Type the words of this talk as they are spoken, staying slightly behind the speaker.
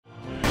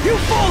You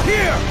fall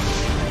here!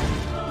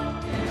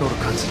 Total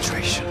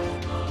concentration.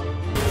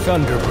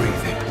 Thunder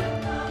breathing.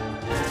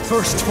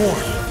 First form.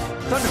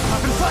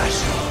 Thunderclap and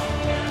flash.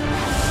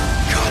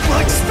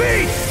 Godlike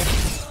speed!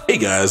 Hey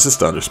guys, it's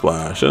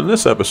Thundersplash, and in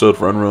this episode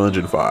for Unreal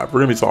Engine 5,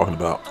 we're going to be talking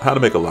about how to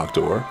make a locked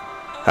door,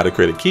 how to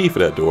create a key for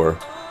that door,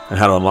 and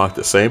how to unlock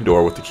the same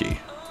door with the key.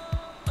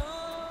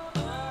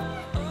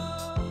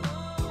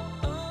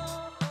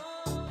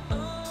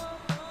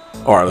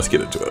 Alright, let's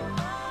get into it.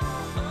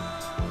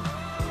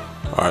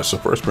 Alright, so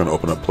first we're going to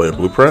open up Player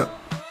Blueprint.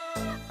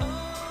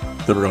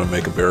 Then we're going to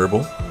make a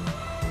variable.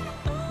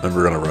 Then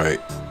we're going to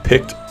write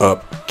picked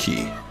up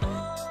key.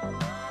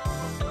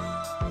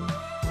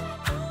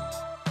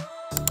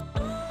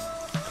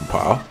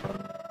 Compile.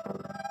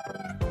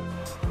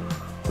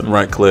 Then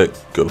right click,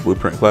 go to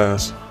Blueprint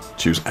class,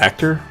 choose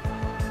Actor,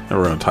 and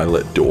we're going to title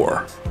it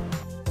Door.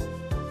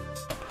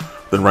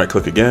 Then right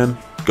click again,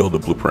 go to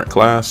Blueprint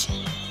class,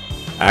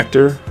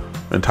 Actor,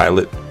 and title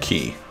it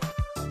Key.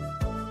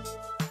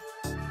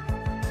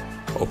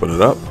 Open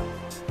it up.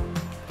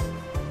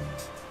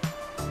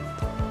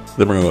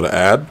 Then we're going to go to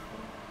Add,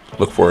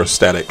 look for a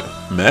static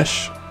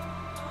mesh,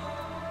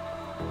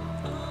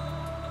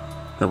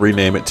 and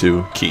rename it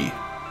to Key.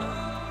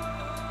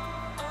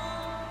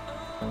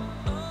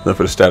 Then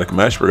for the static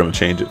mesh, we're going to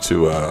change it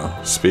to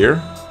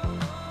Sphere.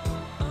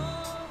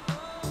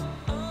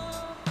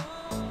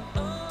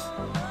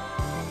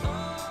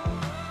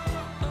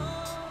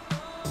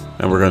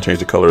 And we're going to change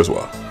the color as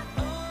well.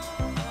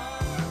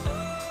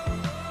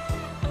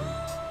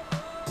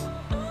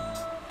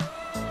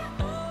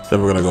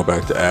 Then we're going to go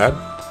back to Add,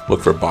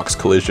 look for Box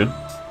Collision,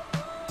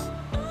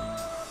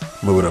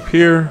 move it up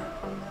here,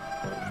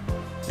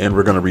 and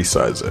we're going to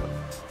resize it.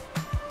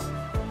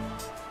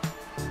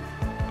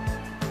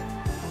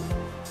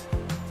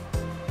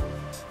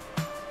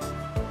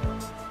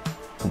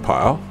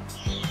 Compile.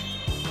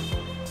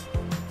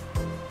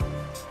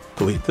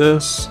 Delete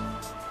this.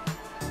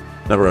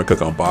 Now we're going to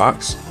click on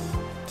Box,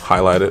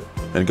 highlight it,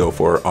 and go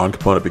for On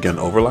Component Begin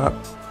Overlap.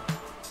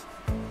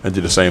 And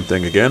do the same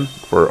thing again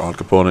for On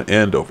Component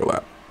and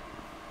Overlap.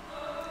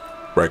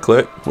 Right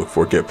click, look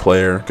for Get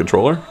Player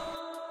Controller.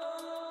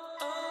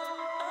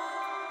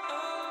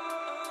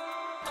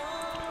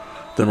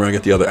 Then we're going to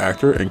get the other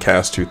actor and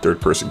cast to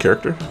third person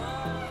character.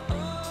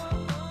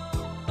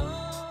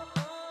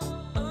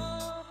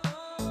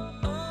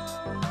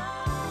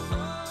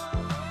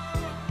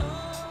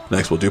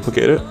 Next we'll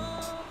duplicate it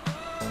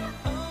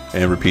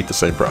and repeat the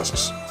same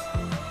process.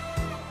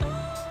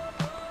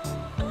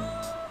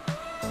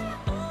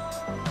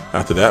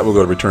 After that, we'll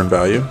go to Return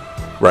Value,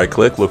 right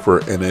click, look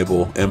for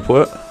Enable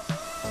Input.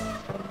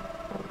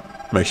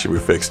 Make sure we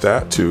fix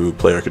that to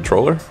Player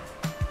Controller.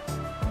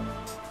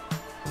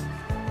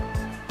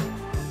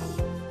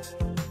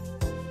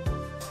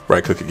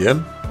 Right click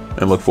again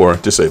and look for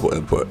Disable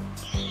Input.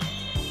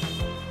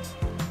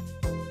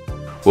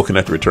 We'll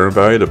connect the return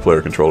value to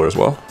Player Controller as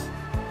well.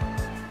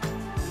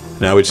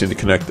 Now we just need to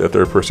connect the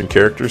third person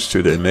characters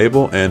to the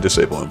enable and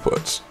disable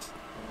inputs.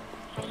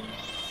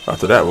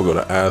 After that, we'll go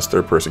to As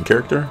third person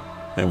character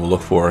and we'll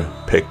look for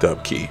picked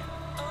up key.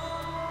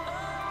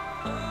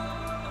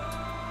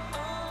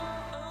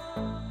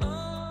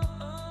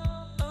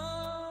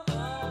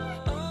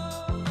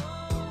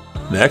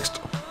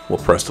 Next, we'll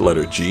press the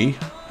letter G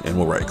and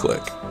we'll right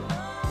click.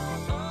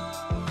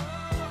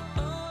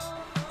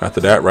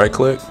 After that, right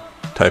click,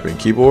 type in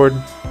keyboard,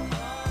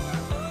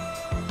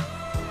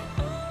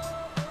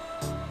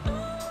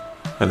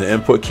 and the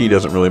input key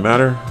doesn't really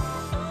matter.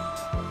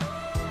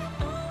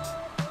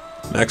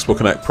 Next, we'll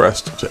connect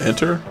pressed to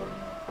enter,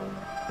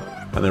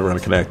 and then we're going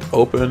to connect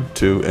open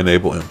to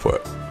enable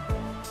input.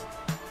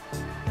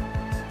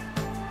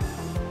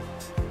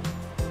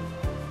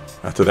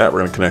 After that, we're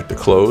going to connect the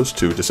close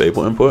to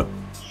disable input,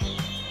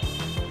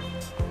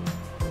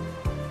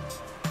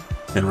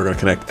 and we're going to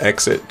connect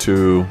exit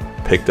to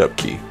picked up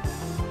key.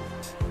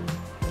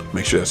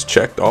 Make sure that's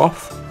checked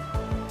off.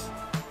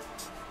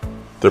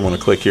 Then we're going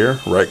to click here,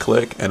 right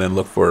click, and then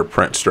look for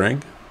print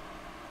string.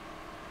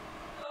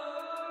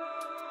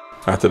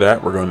 After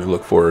that, we're going to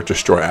look for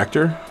destroy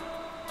actor.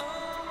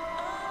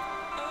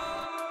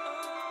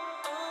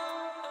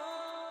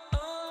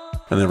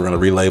 And then we're going to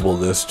relabel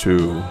this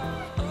to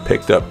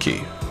picked up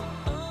key.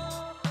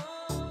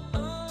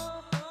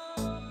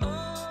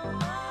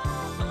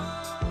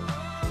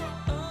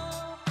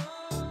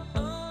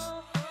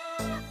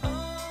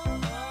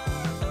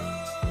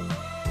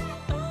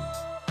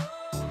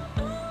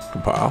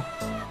 Compile.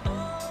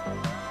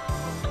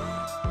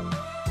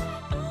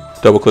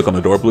 Double click on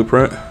the door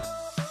blueprint.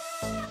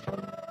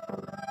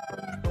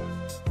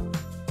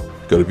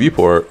 Go to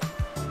viewport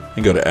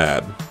and go to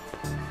add.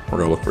 We're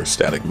going to look for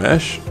static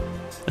mesh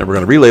and we're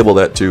going to relabel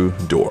that to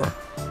door.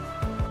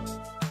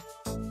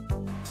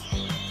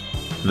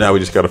 Now we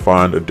just got to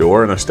find a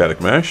door and a static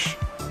mesh.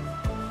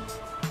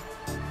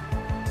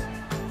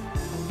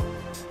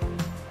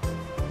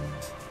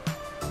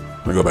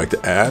 I'm going to go back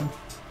to add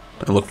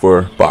and look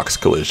for box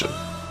collision.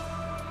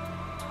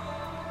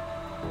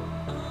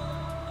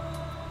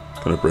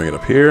 Going to bring it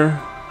up here.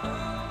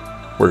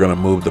 we're going to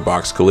move the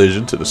box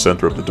collision to the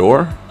center of the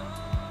door,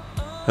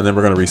 and then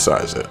we're going to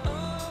resize it.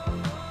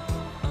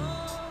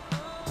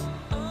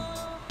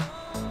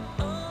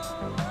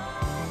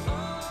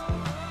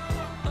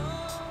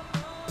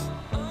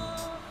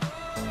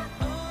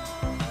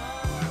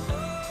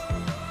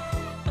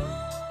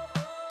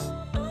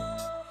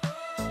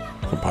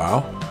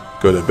 Compile,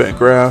 go to event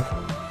graph,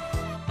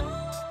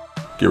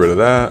 get rid of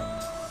that.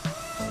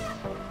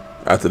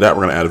 After that,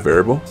 we're going to add a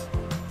variable,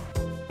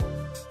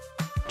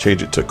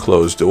 change it to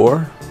closed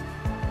door,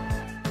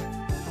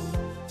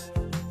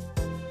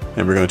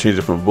 and we're going to change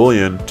it from a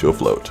boolean to a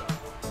float.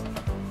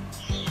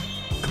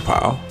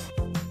 Compile,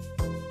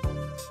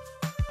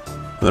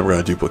 and then we're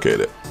going to duplicate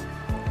it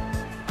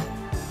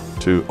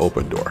to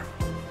open door.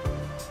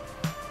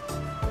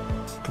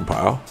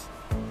 Compile.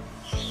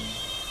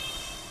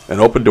 And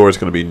open door is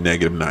going to be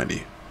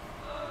 -90.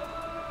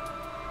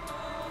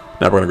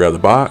 Now we're going to grab the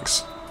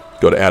box,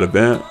 go to add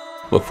event,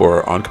 look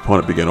for on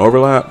component begin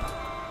overlap,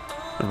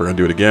 and we're going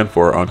to do it again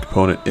for on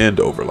component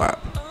end overlap.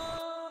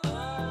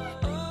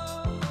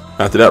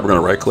 After that, we're going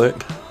to right click,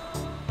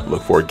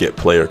 look for get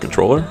player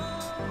controller.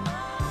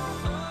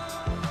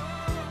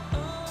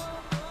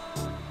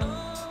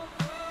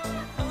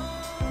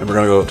 And we're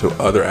going to go to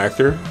other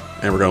actor,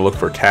 and we're going to look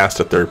for cast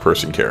a third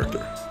person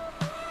character.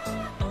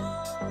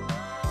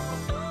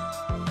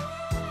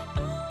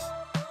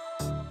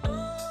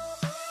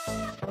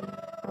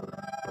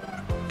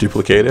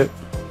 Duplicate it,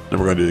 and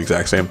we're going to do the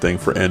exact same thing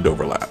for end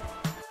overlap.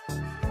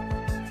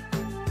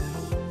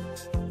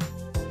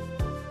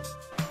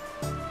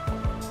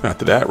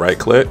 After that, right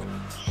click,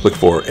 look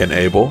for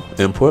enable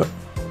input,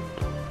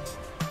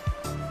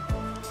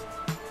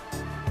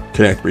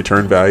 connect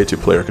return value to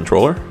player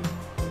controller.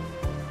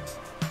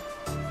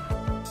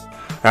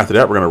 After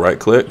that, we're going to right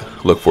click,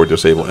 look for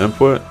disable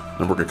input,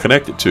 and we're going to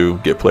connect it to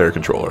get player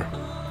controller.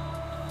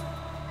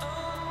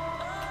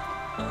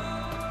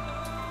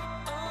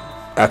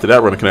 After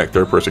that, we're going to connect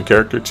third person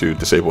character to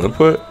disable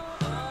input,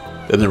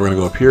 and then we're going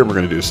to go up here and we're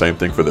going to do the same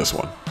thing for this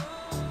one.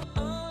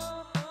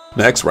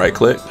 Next, right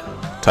click,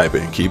 type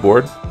in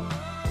keyboard.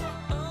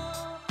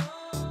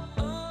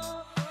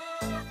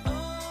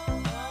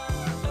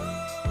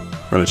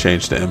 We're going to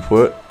change the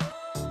input.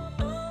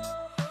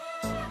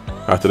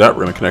 After that,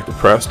 we're going to connect the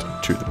pressed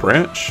to the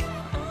branch.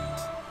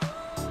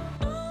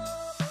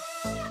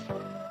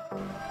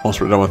 Once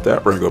we're done with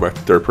that, we're going to go back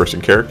to third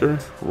person character,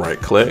 right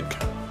click,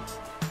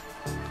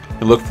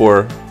 and look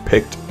for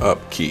picked up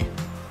key.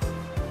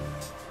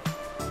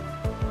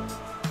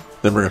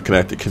 Then we're going to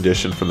connect the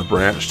condition from the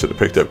branch to the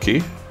picked up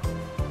key.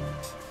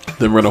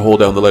 Then we're going to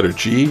hold down the letter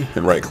G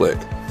and right click.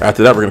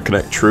 After that, we're going to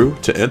connect true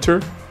to enter.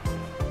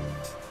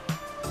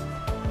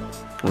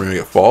 We're going to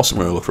get false and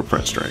we're going to look for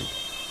print string.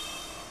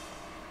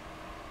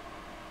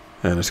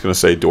 And it's going to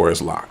say door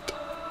is locked.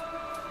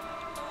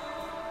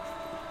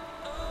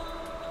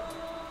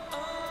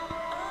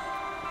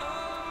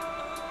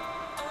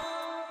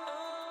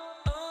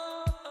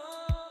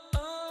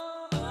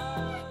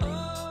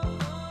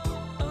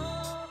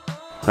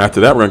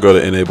 After that, we're going to go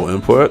to enable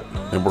input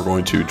and we're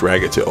going to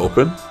drag it to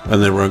open,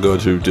 and then we're going to go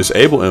to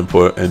disable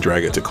input and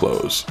drag it to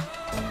close.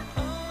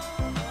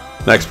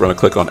 Next, we're going to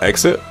click on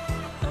exit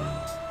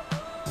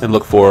and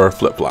look for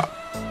flip-flop.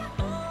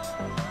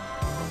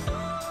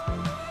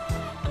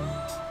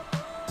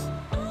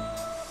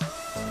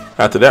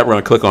 After that, we're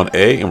going to click on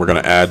A and we're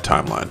going to add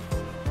timeline.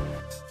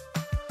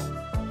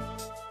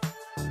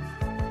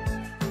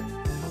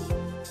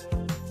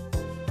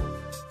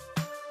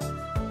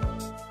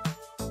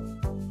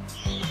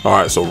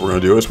 Alright, so what we're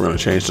going to do is we're going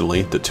to change the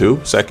length to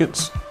 2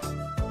 seconds.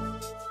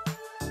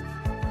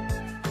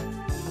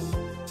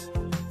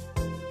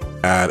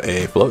 Add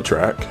a float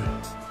track.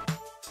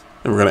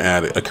 And we're going to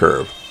add a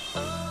curve.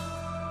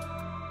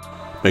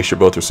 Make sure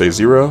both are say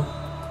 0.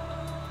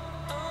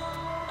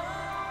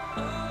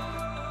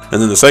 And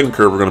then the second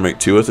curve, we're going to make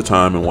 2 at the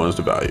time and 1 is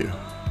the value.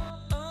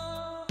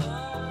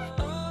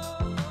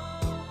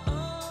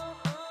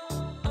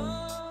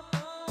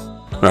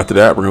 After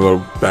that, we're going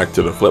to go back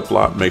to the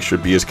flip-flop, make sure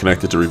B is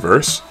connected to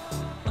reverse.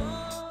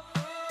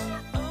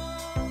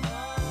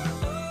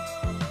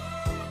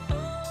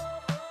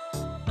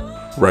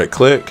 Right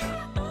click,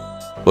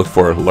 look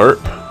for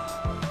lerp,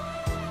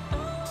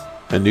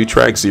 and new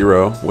track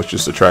 0, which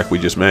is the track we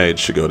just made,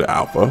 should go to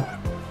alpha.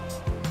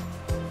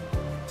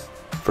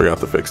 Forgot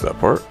to fix that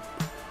part.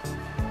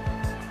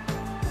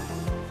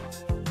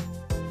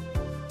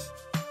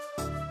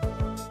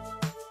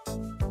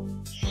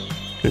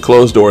 And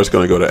closed door is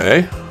going to go to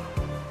A.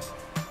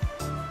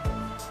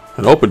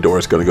 And open door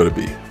is going to go to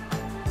B.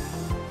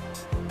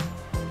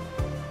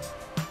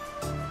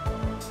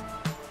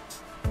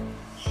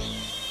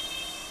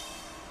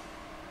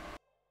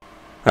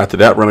 After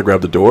that, we're going to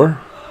grab the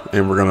door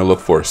and we're going to look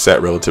for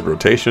set relative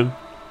rotation.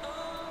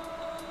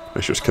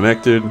 Make sure it's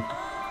connected.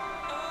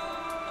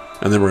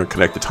 And then we're going to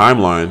connect the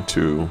timeline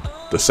to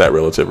the set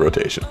relative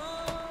rotation.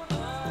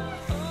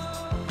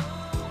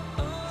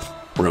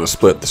 We're going to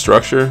split the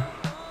structure.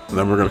 And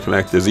then we're going to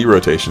connect the Z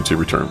rotation to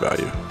return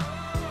value.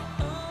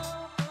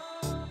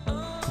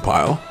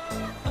 Compile.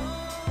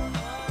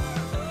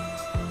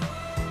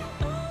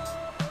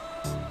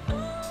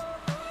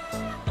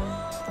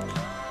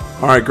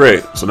 Alright,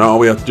 great. So now all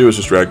we have to do is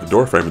just drag the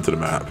door frame into the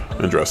map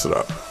and dress it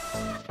up.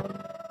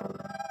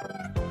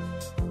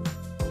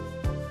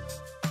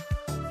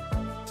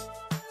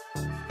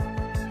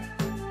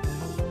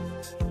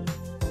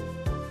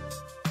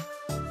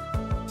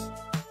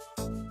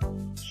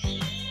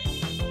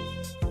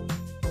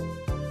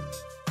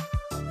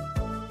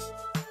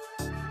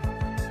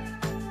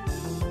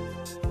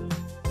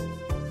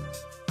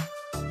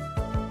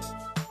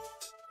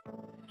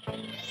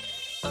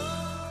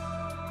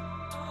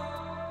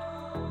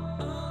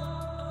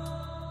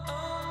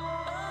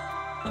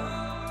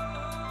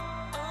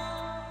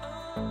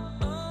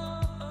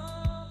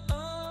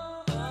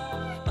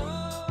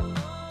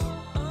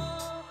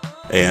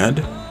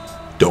 And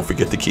don't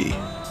forget the key.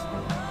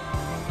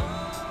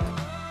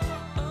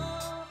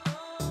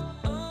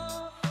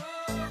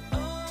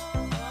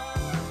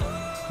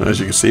 And as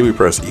you can see, we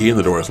press E and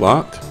the door is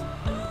locked.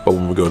 But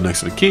when we go next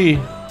to the key,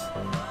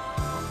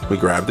 we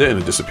grabbed it and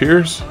it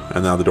disappears.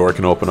 And now the door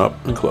can open up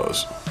and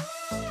close.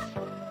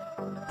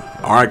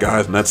 Alright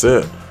guys, and that's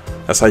it.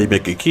 That's how you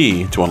make a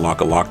key to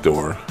unlock a locked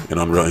door in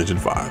Unreal Engine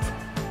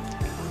 5.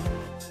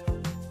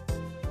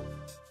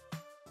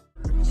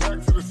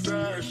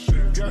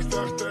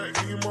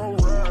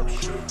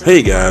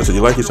 Hey guys, if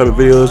you like these type of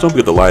videos, don't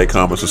forget to like,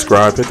 comment,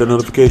 subscribe, hit the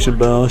notification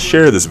bell,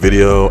 share this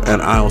video,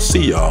 and I'll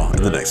see y'all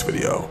in the next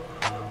video.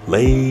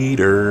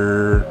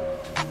 Later.